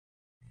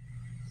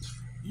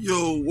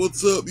Yo,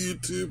 what's up,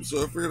 YouTube?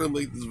 So I figured I'd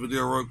make this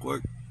video real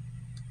quick.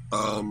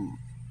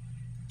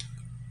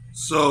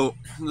 So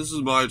this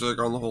is my take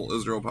on the whole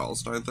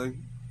Israel-Palestine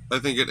thing. I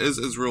think it is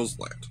Israel's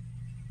land.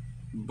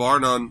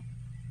 Bar none,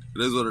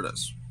 it is what it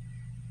is.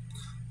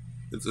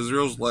 It's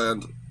Israel's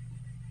land,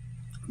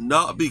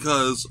 not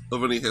because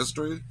of any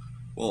history.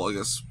 Well, I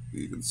guess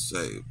you could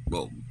say,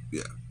 well,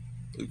 yeah.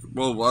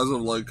 Well, as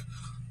of like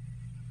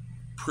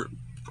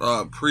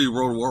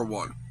pre-World War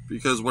One.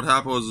 Because what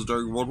happened was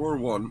during World War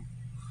One,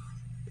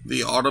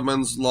 the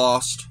Ottomans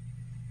lost,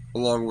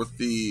 along with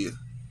the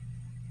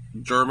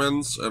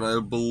Germans, and I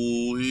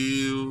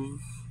believe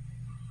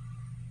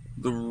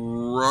the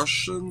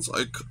Russians.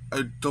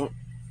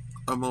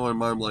 I'm on my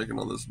mind blanking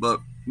on this,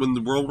 but when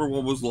the World War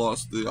One was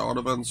lost, the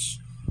Ottomans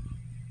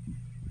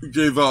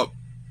gave up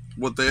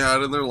what they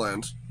had in their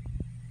land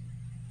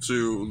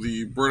to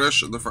the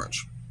British and the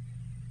French.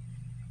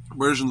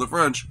 British and the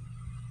French,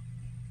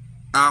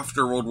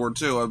 after World War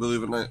II, I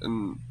believe in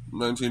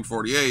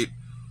 1948,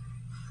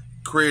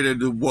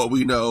 created what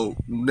we know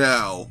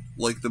now,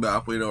 like the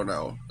map we know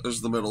now,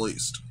 as the Middle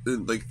East,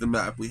 like the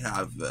map we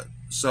have then.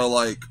 So,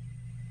 like,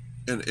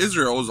 and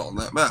Israel was on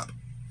that map.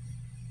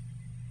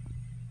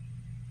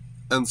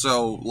 And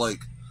so,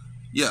 like,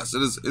 yes,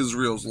 it is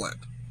Israel's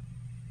land.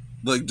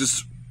 Like,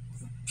 just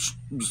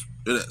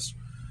it is.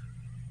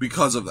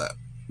 Because of that.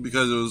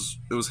 Because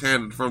it was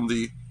handed from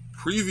the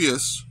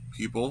previous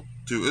people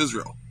to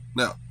Israel.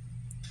 Now,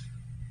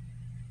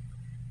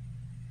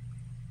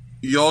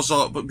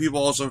 but people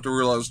also have to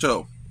realize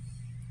too,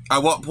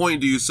 at what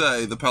point do you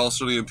say the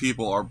Palestinian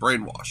people are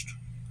brainwashed?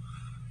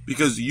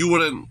 Because you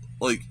wouldn't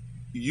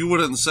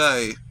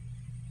say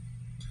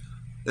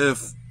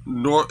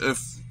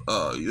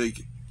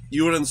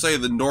you wouldn't say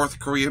the North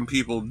Korean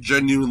people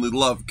genuinely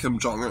love Kim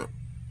Jong-un.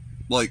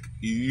 Like,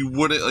 you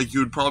wouldn't, like,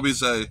 you would probably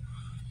say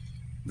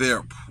they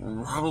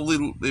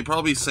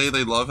probably say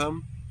they love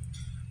him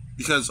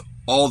because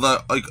all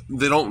that, like,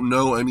 they don't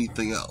know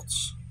anything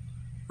else,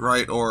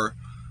 right? Or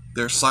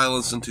they're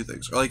silenced into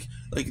things. Or like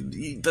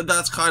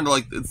that's kind of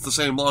like, it's the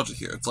same logic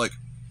here. It's like,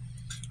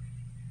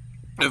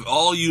 if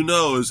all you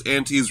know is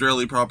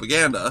anti-Israeli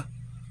propaganda,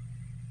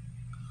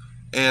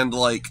 and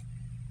like,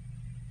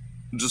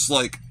 just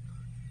like,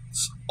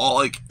 all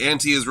like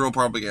anti-Israel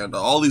propaganda,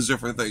 all these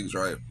different things,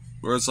 right?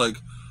 Where it's like,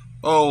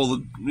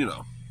 oh, you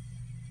know,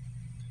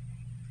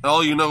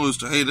 all you know is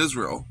to hate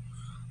Israel.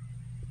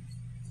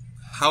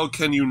 How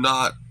can you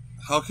like,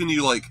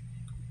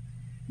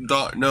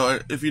 not know,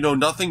 if you know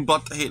nothing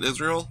but to hate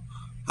Israel,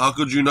 how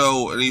could you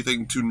know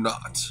anything to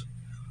not?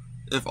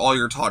 If all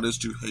you're taught is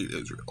to hate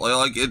Israel.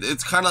 Like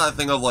it's kind of that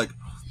thing of like,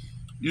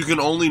 you can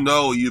only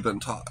know what you've been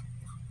taught.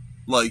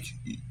 Like,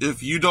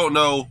 if you don't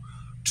know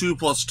 2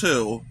 +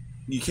 2,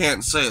 you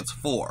can't say it's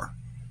 4.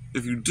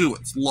 If you do,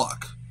 it's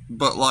luck.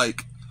 But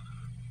like,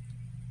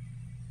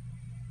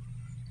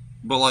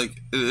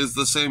 it is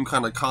the same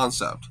kind of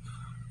concept.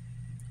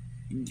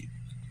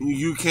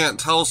 You can't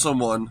tell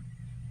someone,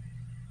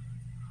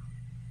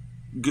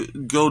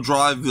 go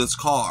drive this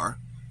car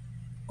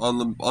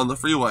on the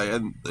freeway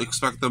and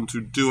expect them to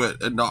do it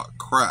and not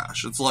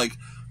crash. It's like,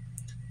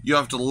 you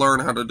have to learn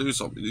how to do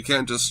something. You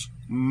can't just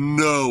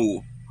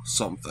know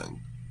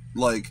something.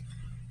 Like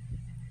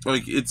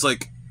it's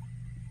like,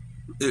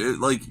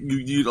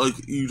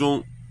 you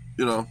don't,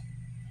 you know,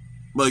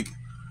 like,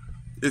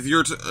 if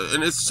you're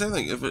and it's the same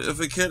thing. If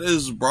a kid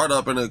is brought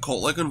up in a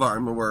cult-like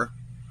environment where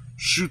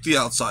shoot the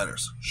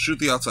outsiders,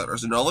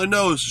 and all they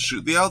know is to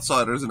shoot the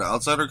outsiders, and an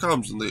outsider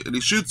comes and he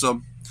shoots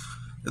them,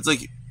 it's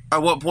like,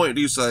 at what point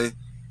do you say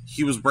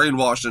he was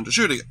brainwashed into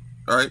shooting it?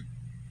 Alright?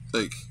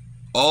 Like,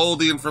 all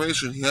the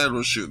information he had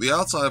was shoot the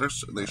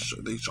outsiders, and they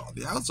shot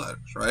the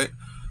outsiders, right?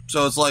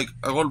 So it's like,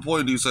 at what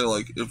point do you say,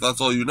 like, if that's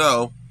all you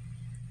know,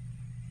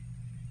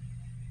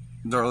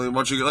 not really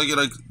much you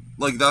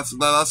like that's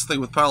the thing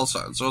with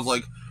Palestine. So it's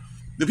like,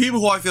 the people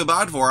who I feel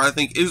bad for, I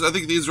think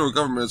the Israel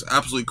government is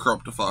absolutely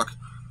corrupt to fuck.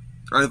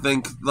 I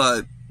think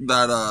that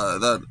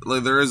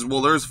like, there is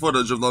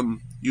footage of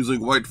them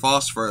using white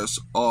phosphorus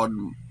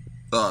on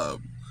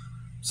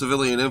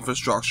civilian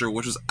infrastructure,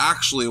 which is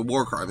actually a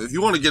war crime. If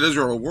you want to get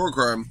Israel a war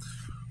crime,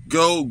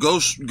 go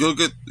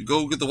get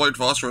the white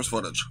phosphorus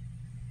footage.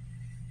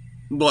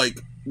 Like,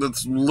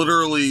 that's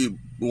literally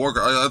war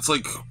crime. That's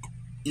like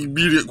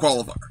immediate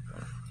qualifier.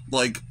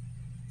 Like,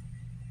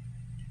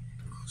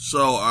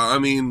 so I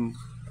mean,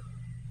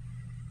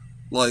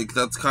 like,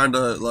 that's kind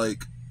of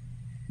like,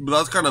 but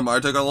that's kind of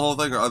my take on the whole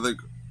thing. I think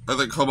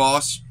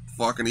Hamas,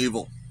 fucking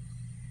evil.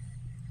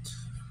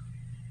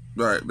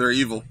 Right, they're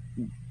evil.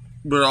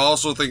 But I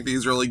also think the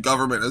Israeli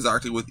government is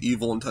acting with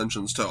evil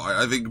intentions too.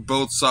 I think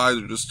both sides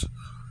are just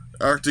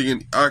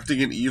acting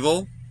in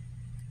evil,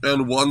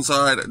 and one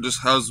side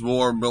just has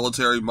more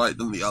military might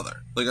than the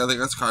other. Like, I think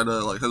that's kind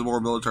of like, has more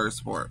military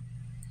support.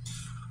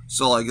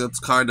 So like, it's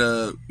kind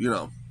of, you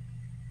know,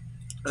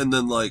 and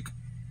then like,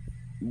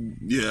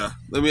 yeah.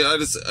 I mean,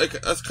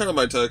 that's kind of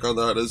my take on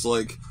that, is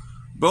like,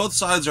 both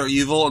sides are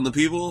evil, and the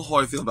people who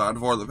I feel bad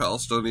for are the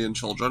Palestinian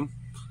children.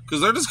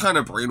 Because they're just kind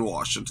of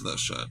brainwashed into this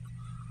shit.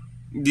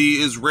 the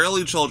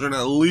Israeli children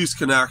at least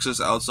can access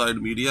outside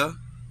media.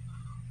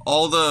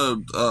 All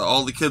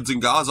the kids in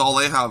Gaza, all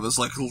they have is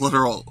like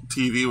literal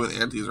TV with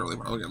anti-Israeli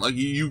propaganda. Like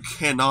you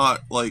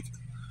cannot like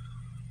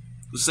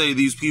say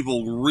these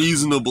people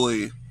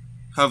reasonably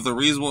have the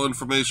reasonable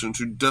information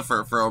to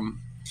differ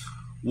from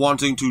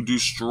wanting to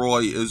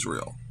destroy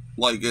Israel,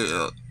 like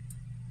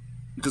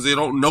because they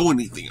don't know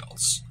anything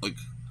else. Like,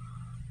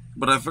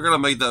 but I figured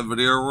I'd make that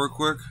video real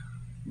quick.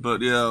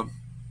 But yeah,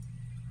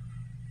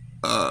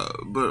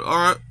 but all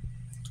right,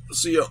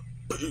 see ya.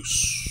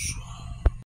 Peace.